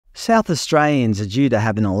South Australians are due to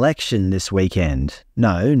have an election this weekend.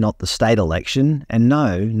 No, not the state election, and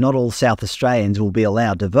no, not all South Australians will be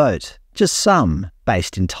allowed to vote. Just some,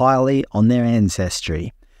 based entirely on their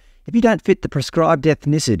ancestry. If you don't fit the prescribed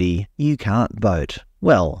ethnicity, you can't vote.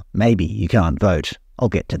 Well, maybe you can't vote. I'll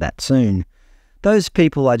get to that soon. Those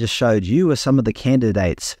people I just showed you are some of the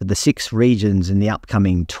candidates for the 6 regions in the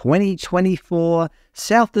upcoming 2024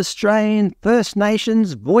 South Australian First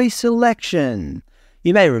Nations Voice election.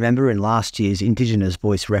 You may remember in last year's Indigenous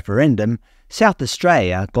Voice referendum, South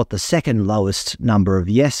Australia got the second lowest number of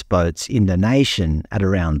yes votes in the nation at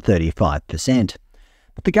around 35%.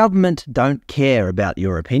 But the government don't care about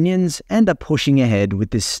your opinions and are pushing ahead with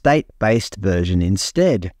this state-based version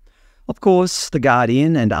instead. Of course, The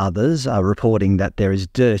Guardian and others are reporting that there is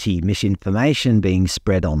dirty misinformation being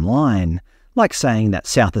spread online, like saying that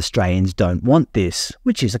South Australians don't want this,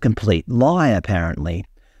 which is a complete lie apparently.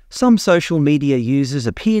 Some social media users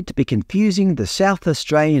appeared to be confusing the South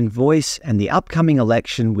Australian Voice and the upcoming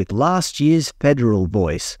election with last year's federal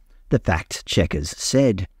Voice, the fact-checkers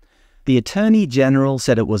said. The Attorney-General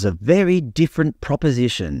said it was a very different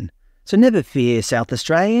proposition. So never fear, South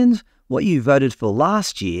Australians. What you voted for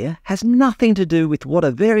last year has nothing to do with what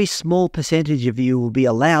a very small percentage of you will be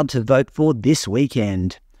allowed to vote for this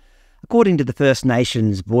weekend. According to the First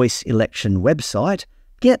Nations Voice election website,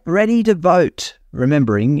 get ready to vote,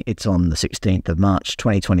 remembering it's on the 16th of March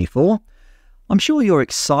 2024. I'm sure you're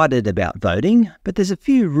excited about voting, but there's a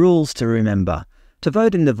few rules to remember. To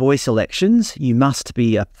vote in the Voice elections, you must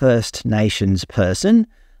be a First Nations person.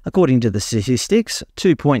 According to the statistics,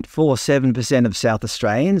 2.47% of South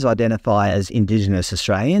Australians identify as Indigenous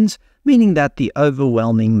Australians, meaning that the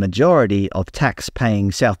overwhelming majority of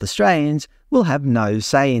tax-paying South Australians will have no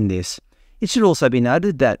say in this. It should also be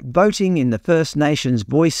noted that voting in the First Nations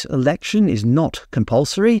Voice election is not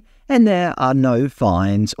compulsory, and there are no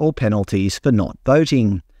fines or penalties for not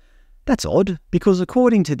voting. That's odd, because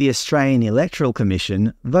according to the Australian Electoral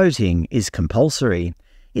Commission, voting is compulsory.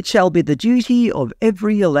 It shall be the duty of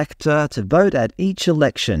every elector to vote at each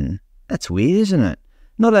election. That's weird, isn't it?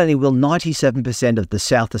 Not only will 97% of the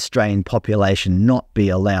South Australian population not be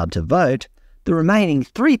allowed to vote, the remaining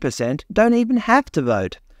 3% don't even have to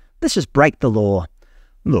vote. Let's just break the law.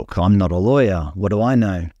 Look, I'm not a lawyer. What do I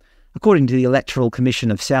know? According to the Electoral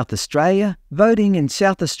Commission of South Australia, voting in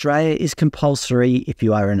South Australia is compulsory if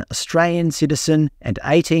you are an Australian citizen and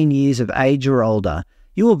 18 years of age or older.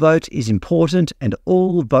 Your vote is important and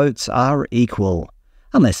all votes are equal.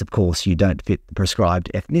 Unless, of course, you don't fit the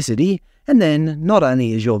prescribed ethnicity, and then not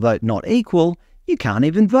only is your vote not equal, you can't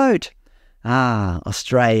even vote.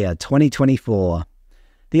 Australia 2024.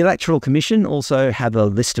 The Electoral Commission also have a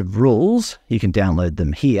list of rules. You can download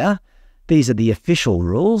them here. These are the official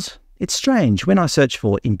rules. It's strange, when I search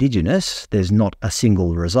for Indigenous, there's not a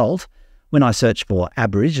single result. When I search for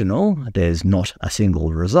Aboriginal, there's not a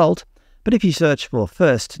single result. But if you search for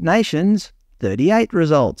First Nations, 38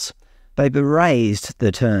 results. They've erased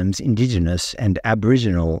the terms Indigenous and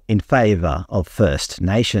Aboriginal in favour of First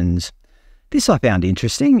Nations. This I found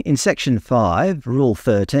interesting. In Section 5, Rule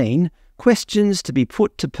 13, questions to be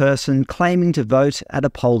put to person claiming to vote at a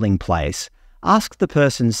polling place. Ask the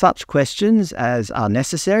person such questions as are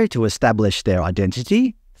necessary to establish their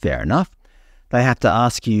identity. Fair enough. They have to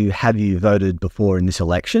ask you, have you voted before in this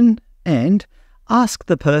election? And ask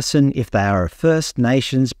the person if they are a First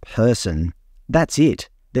Nations person. That's it.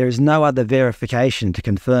 There is no other verification to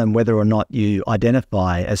confirm whether or not you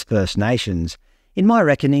identify as First Nations. In my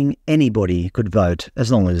reckoning, anybody could vote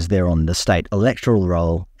as long as they're on the state electoral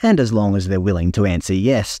roll and as long as they're willing to answer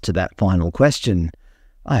yes to that final question.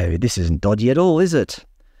 Oh, this isn't dodgy at all, is it?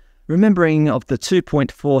 Remembering of the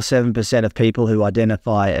 2.47% of people who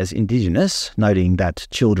identify as Indigenous, noting that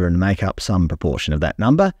children make up some proportion of that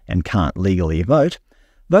number and can't legally vote,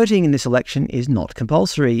 voting in this election is not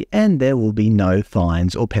compulsory and there will be no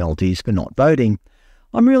fines or penalties for not voting.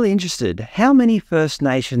 I'm really interested. How many First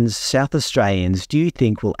Nations South Australians do you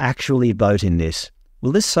think will actually vote in this?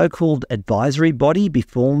 Will this so-called advisory body be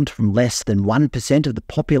formed from less than 1% of the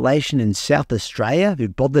population in South Australia who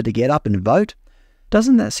bother to get up and vote?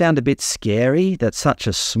 Doesn't that sound a bit scary that such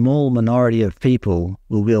a small minority of people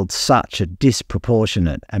will wield such a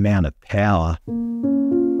disproportionate amount of power?